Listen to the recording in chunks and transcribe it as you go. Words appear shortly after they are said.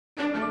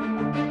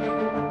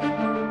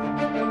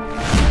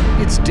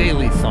It's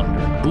Daily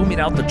Thunder,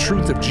 booming out the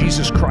truth of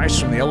Jesus Christ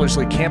from the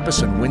Ellerslie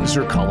campus in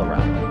Windsor,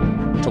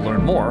 Colorado. To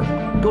learn more,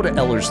 go to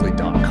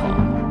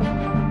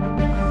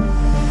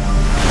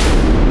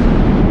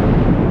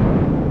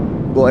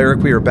Ellerslie.com. Well,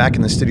 Eric, we are back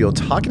in the studio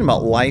talking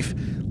about life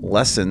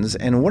lessons.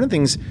 And one of the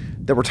things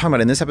that we're talking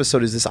about in this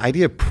episode is this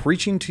idea of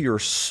preaching to your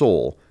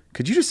soul.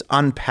 Could you just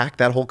unpack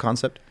that whole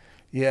concept?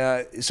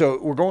 Yeah,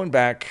 so we're going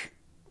back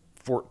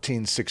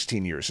 14,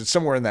 16 years. It's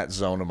somewhere in that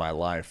zone of my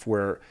life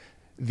where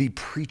the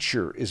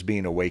preacher is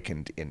being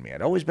awakened in me.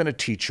 I'd always been a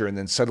teacher, and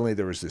then suddenly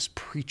there was this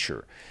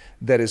preacher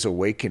that is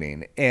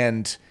awakening.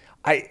 And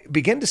I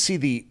began to see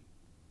the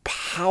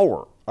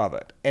power of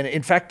it. And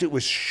in fact, it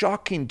was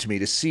shocking to me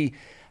to see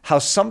how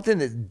something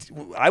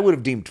that I would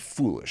have deemed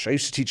foolish. I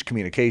used to teach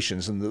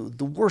communications, and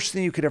the worst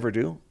thing you could ever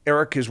do,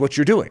 Eric, is what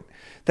you're doing.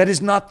 That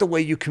is not the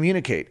way you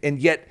communicate. And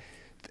yet,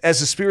 as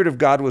the Spirit of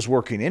God was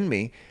working in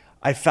me,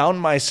 I found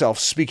myself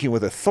speaking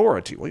with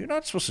authority. Well, you're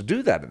not supposed to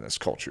do that in this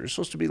culture. You're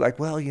supposed to be like,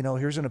 well,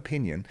 here's an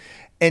opinion.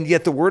 And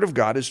yet the Word of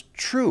God is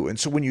true. And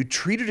so when you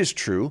treat it as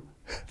true,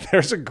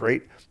 there's a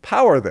great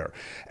power there.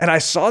 And I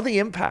saw the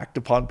impact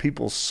upon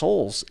people's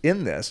souls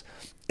in this.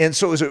 And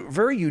so it was a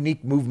very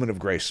unique movement of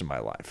grace in my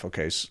life.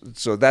 Okay,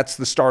 so that's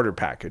the starter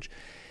package.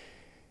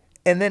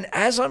 And then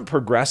as I'm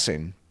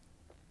progressing,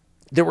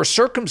 there were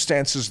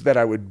circumstances that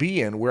I would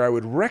be in where I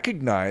would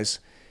recognize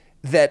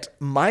that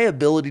my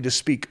ability to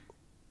speak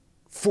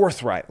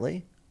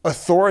forthrightly,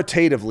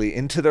 authoritatively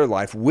into their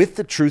life with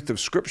the truth of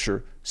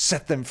Scripture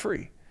set them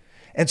free.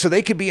 And so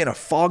they could be in a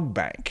fog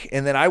bank,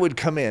 and then I would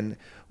come in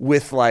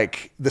with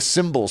like the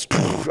cymbals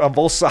on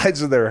both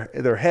sides of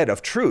their head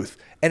of truth,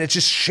 and it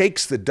just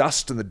shakes the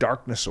dust and the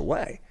darkness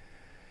away.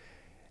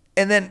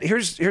 And then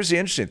here's the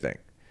interesting thing.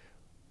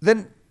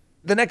 Then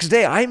the next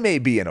day I may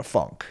be in a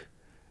funk.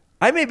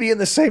 I may be in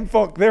the same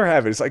funk they're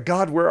having. It's like,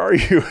 God, where are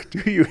you?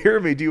 Do you hear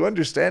me? Do you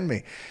understand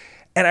me?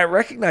 And I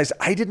recognized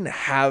I didn't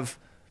have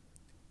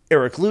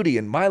Eric Ludy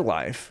in my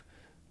life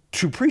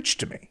to preach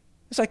to me.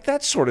 It's like,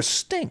 that sort of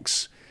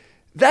stinks.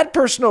 That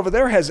person over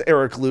there has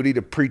Eric Ludy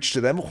to preach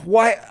to them.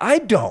 Why I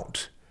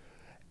don't?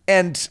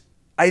 And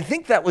I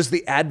think that was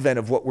the advent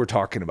of what we're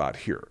talking about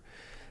here.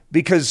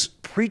 Because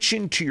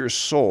preaching to your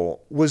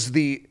soul was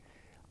the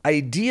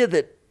idea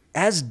that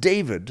as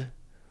David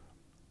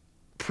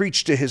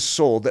preached to his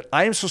soul, that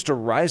I am supposed to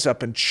rise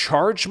up and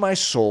charge my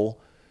soul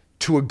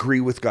to agree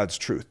with God's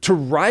truth, to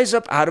rise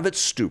up out of its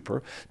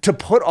stupor, to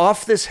put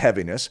off this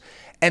heaviness,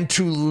 and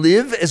to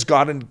live as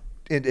God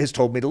has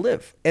told me to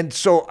live. And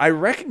so I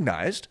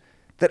recognized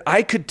that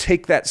I could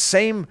take that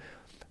same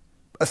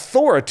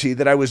authority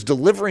that I was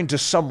delivering to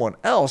someone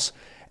else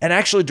and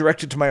actually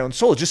direct it to my own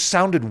soul. It just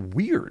sounded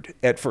weird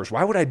at first.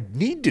 Why would I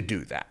need to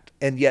do that?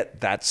 And yet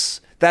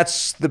that's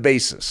the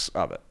basis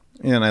of it.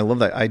 And I love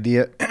that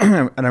idea.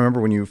 And I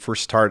remember when you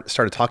first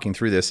started talking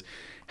through this,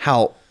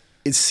 how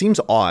it seems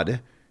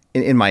odd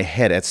in my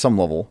head at some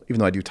level, even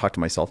though I do talk to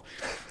myself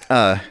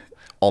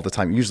all the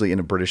time, usually in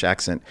a British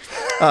accent.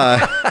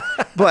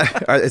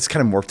 But it's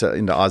kind of morphed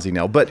into Aussie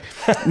now. But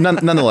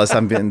nonetheless,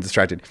 I'm being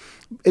distracted.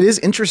 It is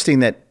interesting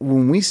that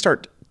when we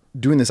start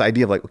doing this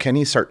idea of like, can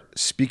you start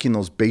speaking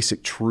those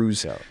basic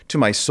truths to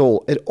my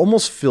soul, it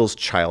almost feels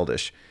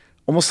childish.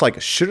 Almost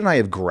like, shouldn't I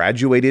have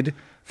graduated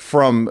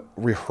from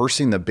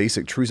rehearsing the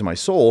basic truths of my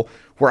soul,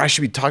 where I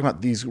should be talking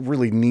about these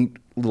really neat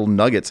little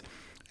nuggets?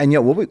 And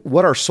yet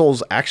what our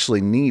souls actually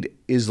need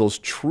is those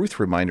truth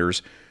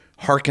reminders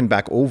hearken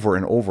back over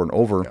and over and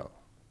over. Yeah.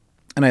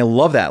 And I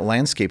love that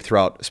landscape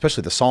throughout,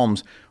 especially the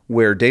Psalms,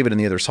 where David and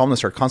the other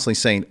psalmists are constantly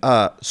saying,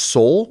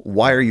 soul,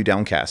 why are you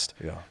downcast?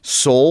 Yeah.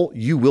 Soul,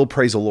 you will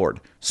praise the Lord.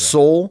 Yeah.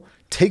 Soul,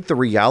 take the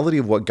reality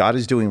of what God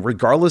is doing,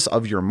 regardless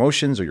of your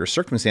emotions or your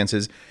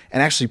circumstances,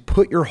 and actually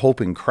put your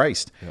hope in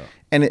Christ. Yeah.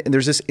 And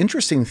there's this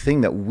interesting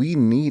thing that we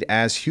need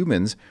as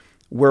humans,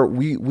 where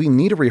we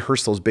need to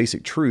rehearse those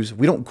basic truths.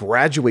 We don't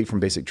graduate from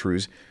basic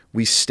truths.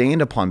 We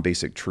stand upon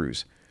basic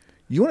truths.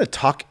 You want to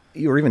talk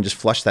or even just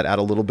flesh that out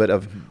a little bit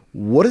of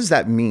what does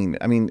that mean?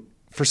 I mean,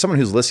 for someone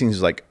who's listening,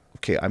 who's like,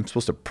 okay, I'm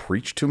supposed to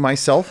preach to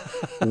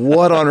myself?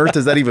 What on earth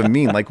does that even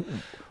mean? Like,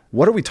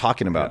 what are we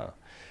talking about?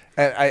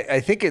 Yeah. And I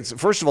think it's,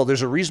 first of all,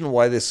 there's a reason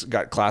why this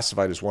got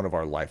classified as one of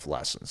our life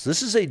lessons.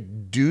 This is a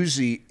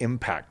doozy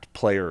impact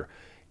player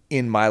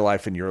in my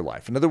life and your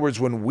life. In other words,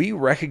 when we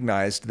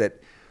recognized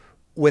that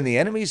when the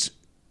enemy's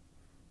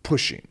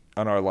pushing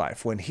on our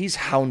life, when he's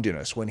hounding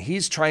us, when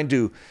he's trying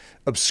to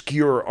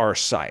obscure our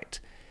sight,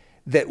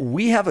 that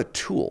we have a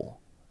tool,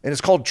 and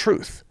it's called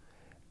truth.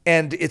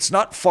 And it's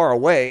not far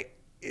away.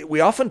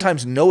 We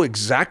oftentimes know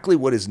exactly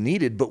what is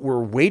needed, but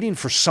we're waiting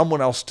for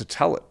someone else to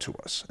tell it to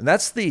us. And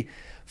that's the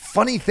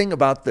funny thing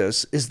about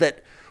this, is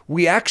that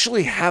we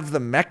actually have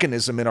the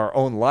mechanism in our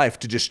own life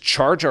to just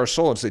charge our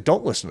soul and say,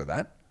 don't listen to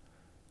that.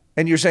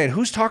 And you're saying,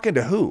 who's talking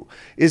to who?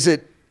 Is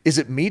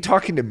it me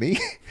talking to me?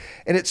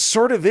 And it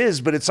sort of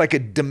is, but it's like a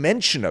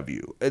dimension of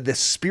you. The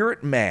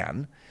spirit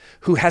man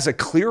who has a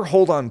clear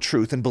hold on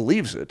truth and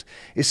believes it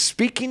is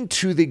speaking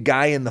to the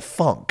guy in the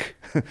funk,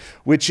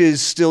 which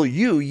is still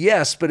you,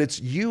 yes, but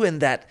it's you in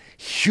that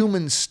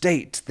human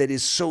state that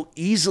is so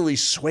easily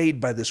swayed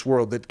by this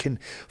world, that can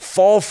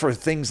fall for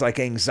things like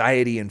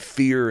anxiety and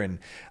fear and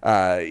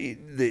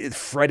the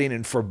fretting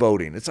and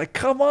foreboding. It's like,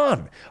 come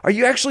on, are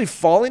you actually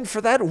falling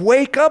for that?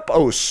 Wake up,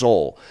 oh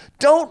soul.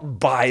 Don't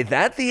buy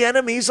that. The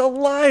enemy's a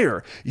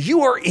liar.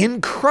 You are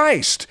in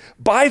Christ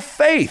by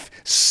faith.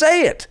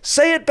 Say it.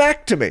 Say it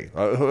back to me.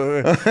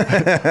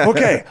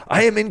 Okay,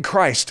 I am in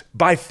Christ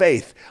by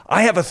faith.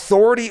 I have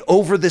authority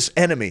over this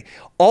enemy.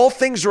 All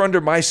things are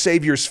under my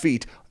Savior's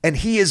feet, and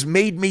he has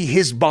made me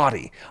his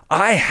body.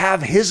 I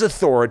have his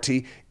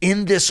authority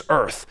in this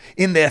earth.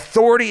 In the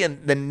authority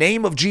and the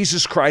name of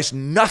Jesus Christ,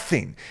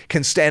 nothing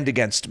can stand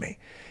against me.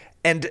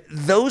 And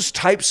those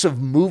types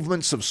of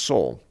movements of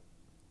soul,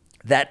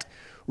 that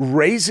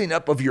raising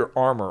up of your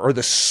armor, or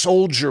the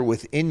soldier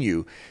within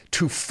you,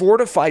 to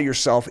fortify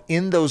yourself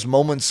in those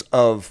moments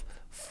of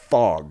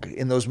fog,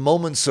 in those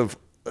moments of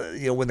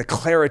when the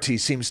clarity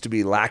seems to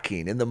be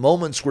lacking, in the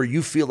moments where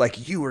you feel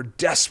like you are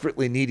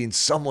desperately needing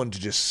someone to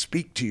just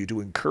speak to you,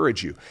 to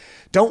encourage you.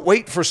 Don't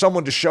wait for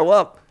someone to show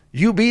up.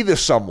 You be the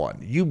someone.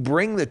 You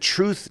bring the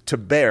truth to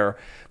bear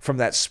from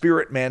that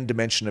spirit-man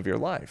dimension of your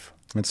life.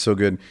 That's so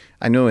good.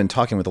 I know in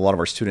talking with a lot of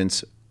our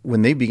students,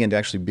 when they begin to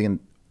actually begin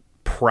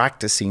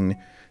practicing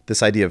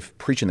this idea of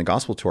preaching the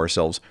gospel to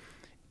ourselves,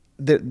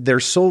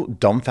 they're so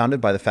dumbfounded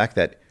by the fact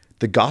that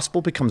the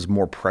gospel becomes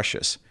more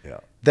precious. Yeah.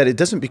 That it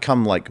doesn't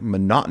become like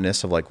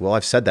monotonous of like, well,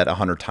 I've said that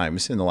 100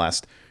 times in the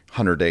last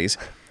 100 days,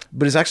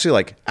 but it's actually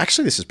like,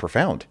 actually, this is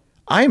profound.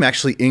 I am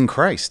actually in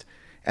Christ.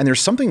 And there's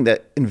something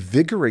that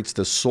invigorates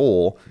the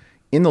soul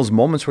in those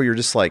moments where you're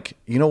just like,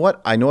 you know what?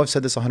 I know I've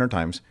said this 100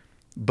 times,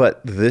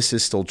 but this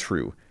is still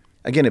true.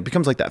 Again, it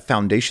becomes like that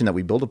foundation that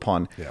we build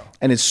upon. Yeah.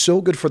 And it's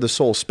so good for the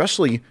soul,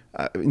 especially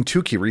in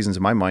two key reasons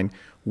in my mind.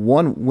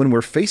 One, when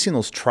we're facing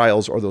those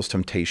trials or those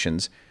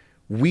temptations,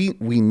 we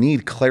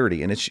need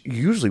clarity, and it's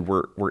usually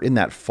we're in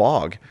that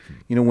fog.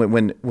 You know,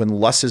 when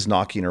lust is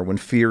knocking, or when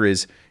fear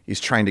is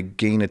trying to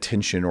gain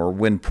attention, or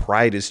when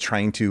pride is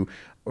trying to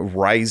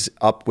rise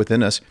up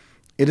within us.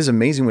 It is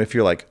amazing if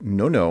you're like,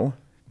 no,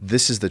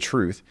 this is the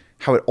truth.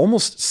 How it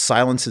almost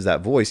silences that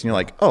voice, and you're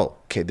like, oh,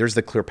 okay, there's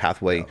the clear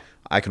pathway.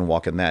 I can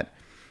walk in that.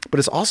 But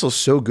it's also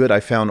so good,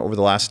 I found over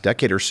the last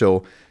decade or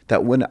so,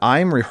 that when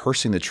I'm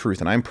rehearsing the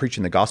truth and I'm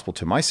preaching the gospel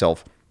to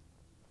myself,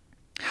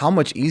 how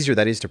much easier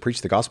that is to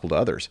preach the gospel to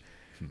others.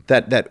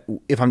 That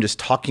if I'm just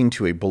talking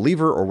to a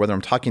believer, or whether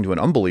I'm talking to an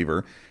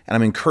unbeliever, and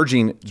I'm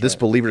encouraging this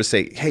believer to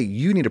say, hey,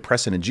 you need to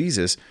press into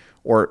Jesus,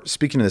 or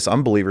speaking to this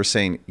unbeliever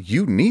saying,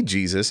 you need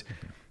Jesus,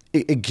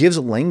 it gives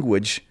a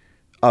language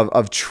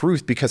of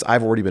truth, because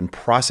I've already been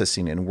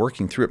processing and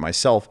working through it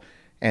myself.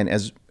 And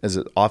as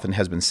it often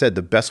has been said,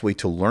 the best way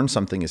to learn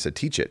something is to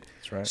teach it.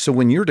 That's right. So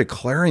when you're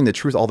declaring the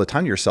truth all the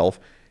time to yourself,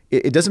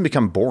 it doesn't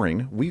become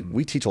boring.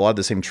 We teach a lot of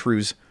the same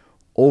truths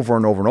over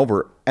and over and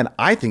over, and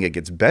I think it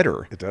gets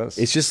better. It does.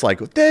 It's just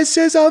like, this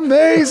is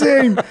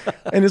amazing.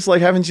 And it's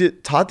like, haven't you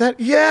taught that?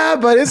 Yeah,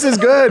 but this is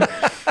good.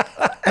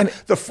 And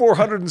the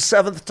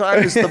 407th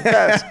time is the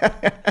best.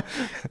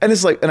 And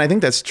it's like, and I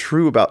think that's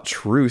true about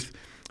truth,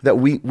 that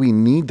we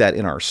need that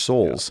in our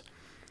souls.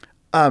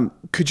 Yeah.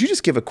 Could you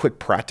just give a quick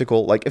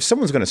practical, like if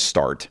someone's going to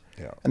start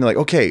and they're like,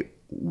 okay,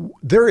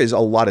 there is a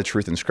lot of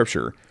truth in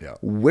Scripture. Yeah.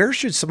 Where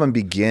should someone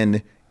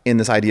begin in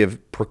this idea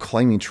of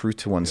proclaiming truth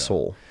to one's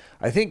soul?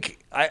 I think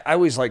I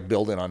always like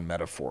building on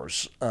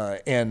metaphors.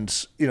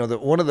 And,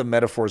 one of the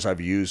metaphors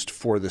I've used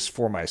for this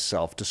for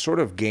myself to sort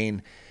of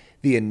gain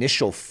the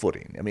initial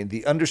footing. I mean,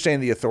 the understanding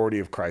the authority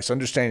of Christ,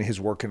 understanding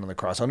his working on the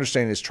cross,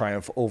 understanding his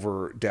triumph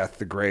over death,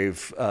 the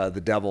grave,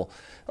 the devil,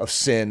 of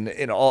sin,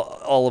 and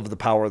all of the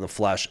power of the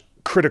flesh,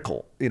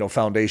 critical,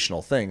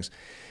 foundational things.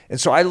 And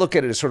so I look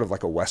at it as sort of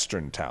like a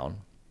Western town.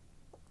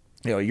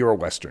 You're a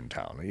Western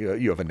town.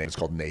 You have a name. It's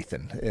called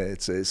Nathan.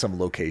 It's some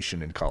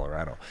location in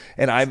Colorado.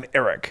 And I'm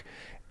Eric.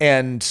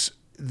 And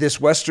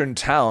this Western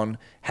town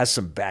has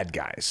some bad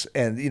guys.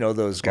 And,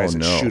 those guys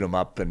that shoot them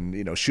up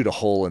and, shoot a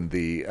hole in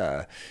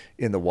the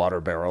water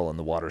barrel, and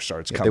the water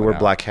starts coming out. They wear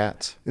black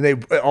hats. And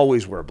they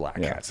always wear black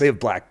hats. They have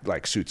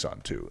black suits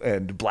on too,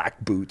 and black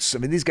boots. I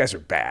mean, these guys are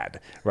bad,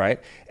 right?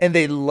 And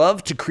they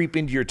love to creep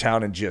into your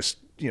town and just,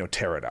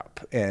 tear it up.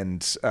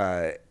 And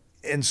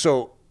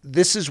so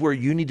this is where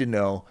you need to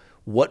know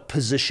what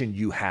position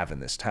you have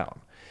in this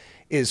town.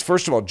 Is,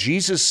 first of all,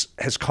 Jesus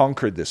has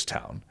conquered this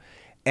town,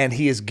 and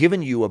he has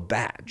given you a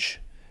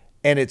badge,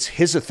 and it's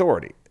his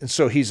authority. And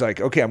so he's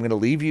like, okay, I'm going to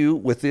leave you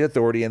with the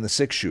authority and the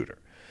 6-shooter,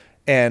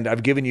 and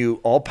I've given you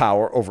all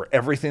power over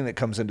everything that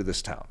comes into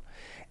this town.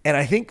 And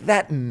I think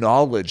that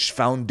knowledge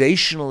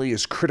foundationally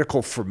is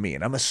critical for me,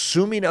 and I'm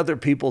assuming other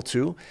people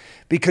too,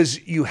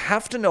 because you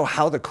have to know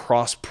how the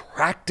cross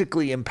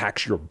practically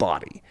impacts your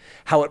body,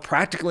 how it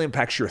practically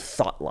impacts your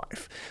thought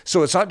life.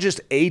 So it's not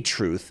just a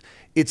truth,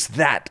 it's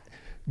that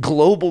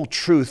global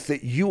truth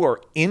that you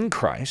are in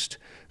Christ,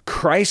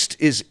 Christ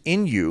is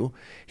in you.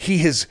 He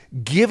has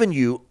given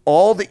you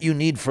all that you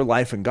need for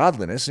life and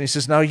godliness. And he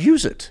says, now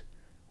use it.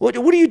 What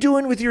are you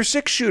doing with your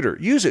 6-shooter?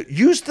 Use it.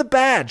 Use the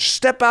badge.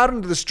 Step out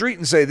into the street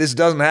and say, this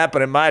doesn't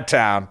happen in my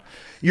town.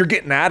 You're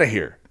getting out of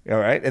here. All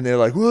right? And they're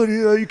like, well,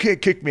 you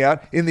can't kick me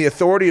out. In the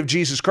authority of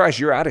Jesus Christ,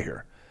 you're out of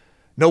here.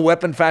 No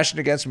weapon fashioned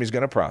against me is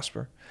going to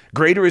prosper.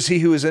 Greater is he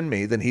who is in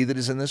me than he that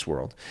is in this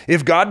world.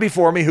 If God be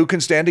for me, who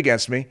can stand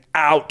against me?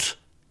 Out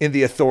in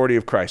the authority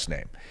of Christ's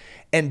name.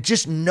 And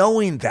just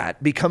knowing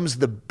that becomes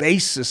the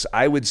basis,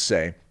 I would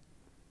say,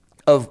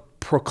 of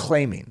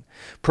proclaiming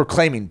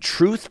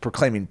truth,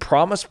 proclaiming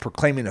promise,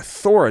 proclaiming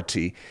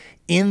authority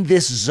in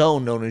this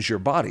zone known as your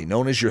body,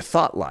 known as your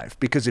thought life.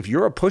 Because if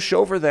you're a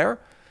pushover there,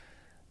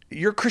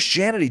 your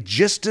Christianity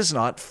just does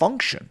not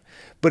function.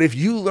 But if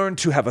you learn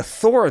to have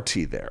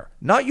authority there,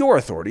 not your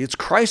authority, it's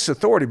Christ's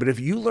authority, but if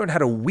you learn how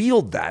to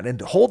wield that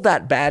and hold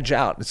that badge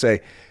out and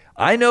say,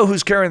 I know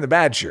who's carrying the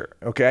badge here,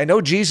 okay? I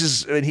know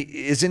Jesus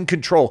is in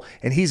control,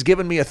 and he's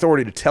given me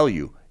authority to tell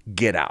you,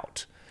 get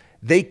out.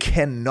 They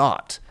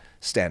cannot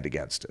stand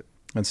against it.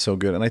 That's so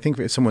good. And I think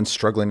if someone's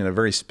struggling in a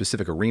very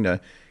specific arena,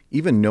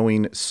 even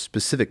knowing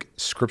specific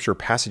scripture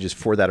passages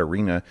for that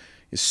arena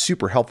is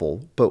super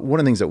helpful. But one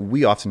of the things that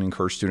we often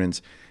encourage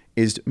students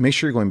is make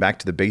sure you're going back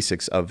to the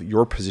basics of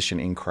your position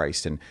in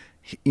Christ and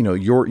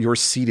your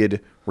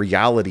seated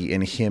reality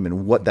in him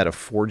and what that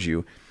affords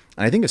you.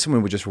 And I think if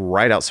someone would just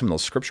write out some of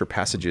those scripture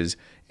passages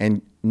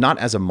and not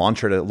as a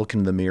mantra to look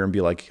in the mirror and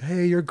be like,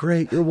 hey, you're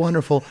great, you're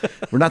wonderful.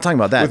 We're not talking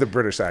about that. With a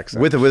British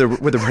accent. With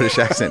a British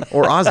accent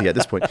or Aussie at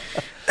this point.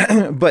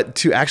 But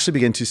to actually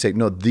begin to say,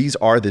 no, these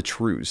are the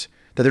truths.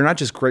 That they're not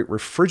just great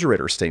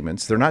refrigerator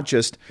statements. They're not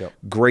just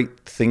great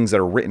things that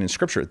are written in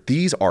scripture.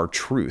 These are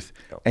truth.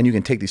 And you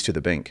can take these to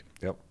the bank.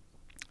 Yep.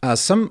 I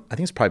think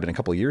it's probably been a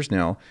couple of years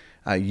now.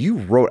 You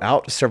wrote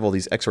out several of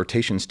these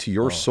exhortations to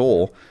your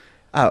soul.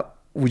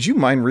 Would you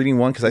mind reading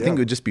one? Because I think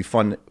it would just be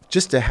fun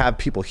just to have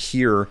people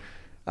hear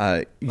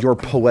your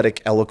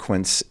poetic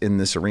eloquence in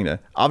this arena.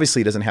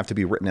 Obviously, it doesn't have to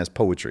be written as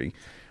poetry,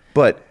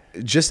 but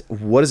just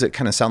what does it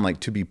kind of sound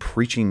like to be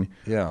preaching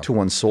to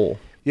one's soul?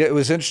 Yeah, it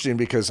was interesting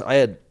because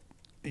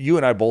you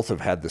and I both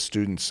have had the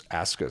students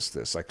ask us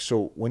this, like,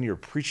 so when you're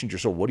preaching to your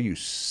soul, what are you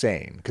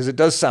saying? Because it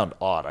does sound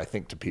odd, I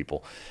think, to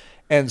people.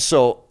 And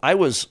so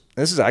this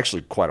is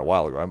actually quite a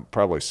while ago,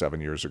 probably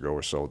 7 years ago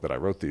or so that I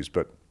wrote these,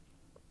 but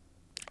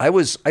I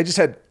just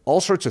had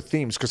all sorts of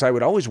themes because I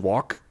would always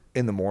walk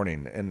in the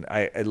morning, and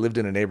I lived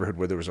in a neighborhood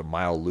where there was a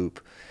mile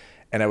loop,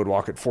 and I would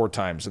walk it 4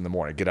 times in the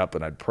morning, get up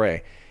and I'd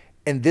pray.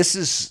 And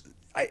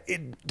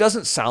it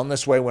doesn't sound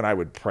this way when I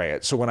would pray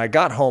it. So when I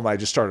got home, I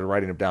just started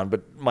writing them down,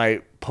 but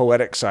my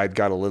poetic side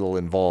got a little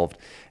involved.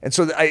 And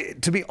so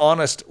to be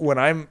honest, when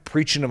I'm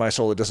preaching to my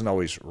soul, it doesn't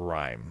always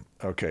rhyme.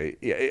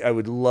 Okay. I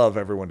would love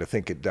everyone to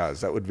think it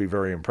does. That would be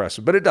very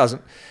impressive, but it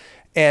doesn't.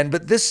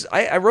 But this,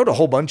 I wrote a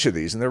whole bunch of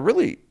these, and they're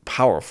really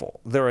powerful.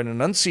 They're an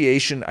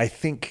enunciation, I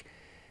think,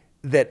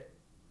 that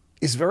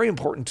is very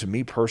important to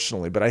me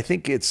personally, but I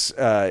think it's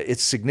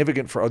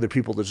significant for other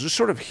people to just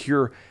sort of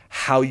hear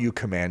how you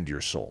command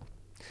your soul.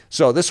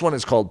 So this one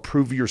is called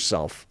Prove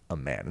Yourself a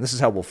Man. And this is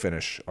how we'll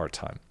finish our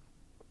time.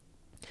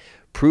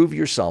 Prove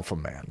yourself a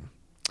man.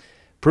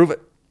 Prove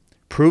it.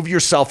 Prove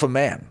yourself a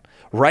man.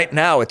 Right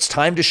now, it's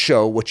time to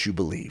show what you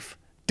believe.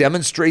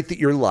 Demonstrate that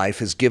your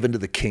life is given to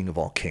the King of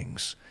all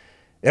kings.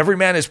 Every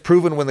man is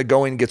proven when the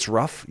going gets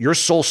rough. Your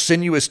soul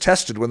sinew is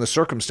tested when the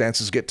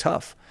circumstances get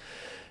tough.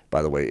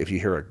 By the way, if you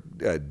hear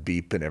a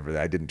beep and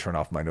everything, I didn't turn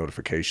off my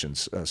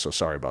notifications, so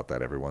sorry about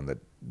that, everyone that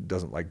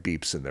doesn't like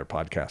beeps in their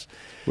podcast.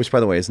 Which, by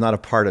the way, is not a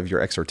part of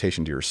your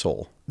exhortation to your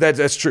soul.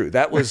 That's true.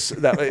 That.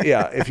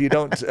 Yeah. If you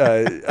don't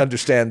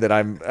understand that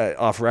I'm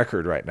off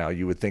record right now,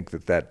 you would think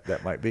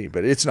that might be,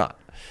 but it's not.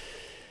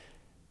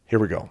 Here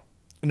we go.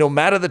 No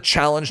matter the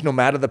challenge, no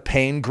matter the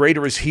pain,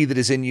 greater is he that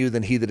is in you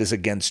than he that is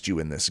against you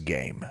in this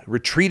game.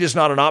 Retreat is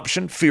not an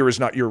option. Fear is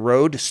not your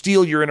road.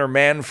 Steel your inner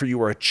man, for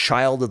you are a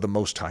child of the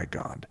Most High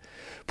God.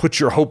 Put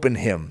your hope in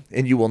him,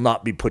 and you will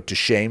not be put to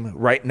shame.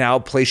 Right now,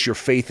 place your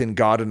faith in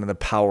God and in the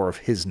power of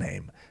his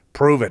name.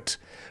 Prove it.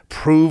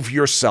 Prove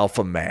yourself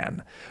a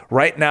man.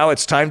 Right now,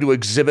 it's time to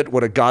exhibit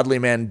what a godly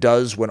man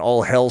does when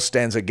all hell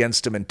stands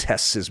against him and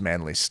tests his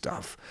manly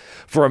stuff.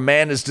 For a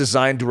man is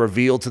designed to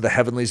reveal to the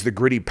heavenlies the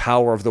gritty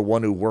power of the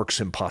one who works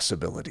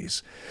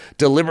impossibilities.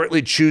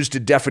 Deliberately choose to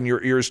deafen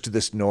your ears to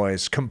this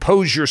noise.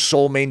 Compose your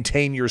soul,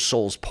 maintain your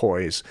soul's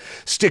poise.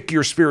 Stick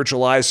your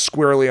spiritual eyes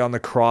squarely on the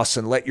cross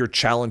and let your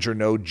challenger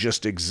know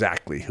just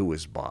exactly who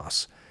is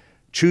boss.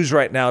 Choose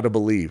right now to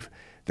believe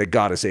that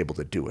God is able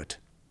to do it.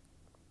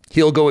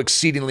 He'll go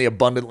exceedingly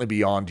abundantly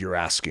beyond your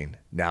asking.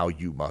 Now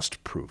you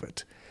must prove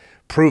it.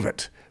 Prove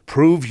it.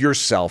 Prove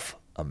yourself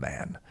a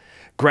man.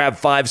 Grab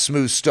 5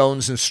 smooth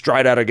stones and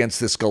stride out against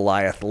this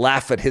Goliath.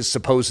 Laugh at his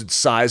supposed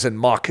size and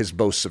mock his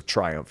boasts of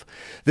triumph.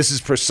 This is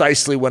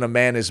precisely when a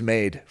man is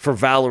made, for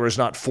valor is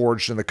not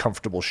forged in the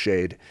comfortable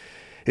shade.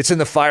 It's in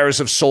the fires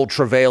of soul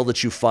travail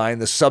that you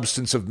find the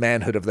substance of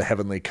manhood of the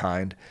heavenly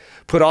kind.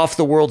 Put off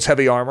the world's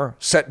heavy armor,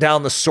 set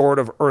down the sword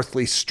of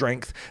earthly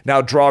strength.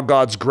 Now draw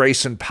God's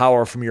grace and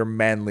power from your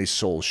manly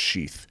soul's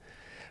sheath.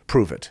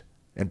 Prove it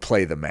and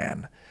play the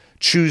man.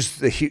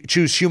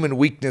 Choose human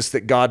weakness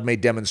that God may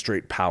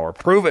demonstrate power.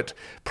 Prove it.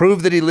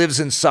 Prove that he lives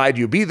inside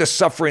you. Be the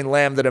suffering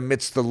lamb that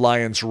amidst the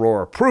lion's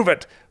roar. Prove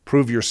it.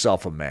 Prove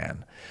yourself a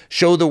man.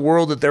 Show the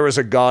world that there is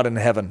a God in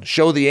heaven.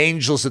 Show the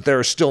angels that there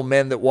are still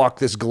men that walk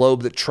this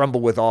globe that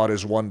tremble with awe at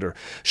his wonder.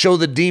 Show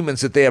the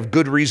demons that they have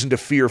good reason to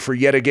fear, for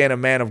yet again a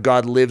man of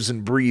God lives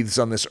and breathes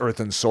on this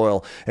earthen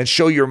soil. And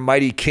show your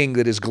mighty king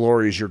that his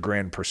glory is your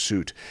grand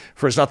pursuit.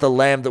 For is not the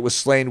lamb that was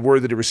slain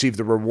worthy to receive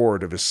the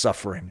reward of his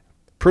suffering?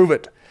 Prove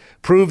it.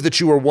 Prove that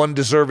you are one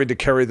deserving to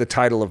carry the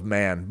title of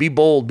man. Be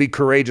bold, be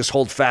courageous,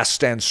 hold fast,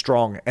 stand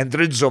strong. And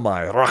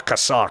Dridzomai,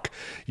 Rakasak,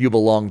 you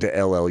belong to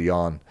El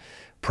Elyon.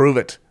 Prove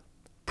it.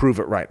 Prove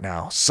it right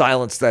now.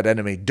 Silence that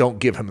enemy. Don't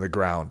give him the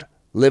ground.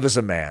 Live as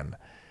a man,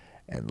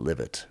 and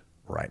live it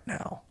right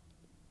now.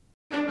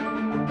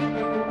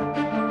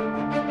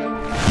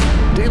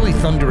 Daily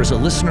Thunder is a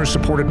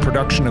listener-supported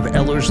production of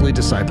Ellerslie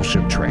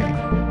Discipleship Training.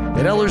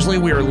 At Ellerslie,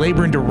 we are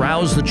laboring to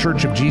rouse the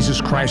Church of Jesus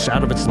Christ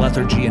out of its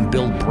lethargy and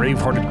build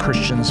brave-hearted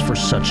Christians for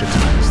such a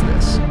time as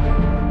this.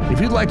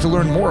 If you'd like to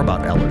learn more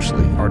about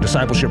Ellerslie, our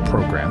discipleship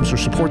programs, or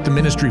support the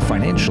ministry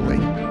financially,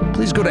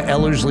 please go to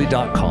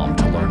ellerslie.com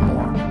to learn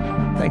more.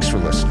 Thanks for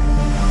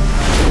listening.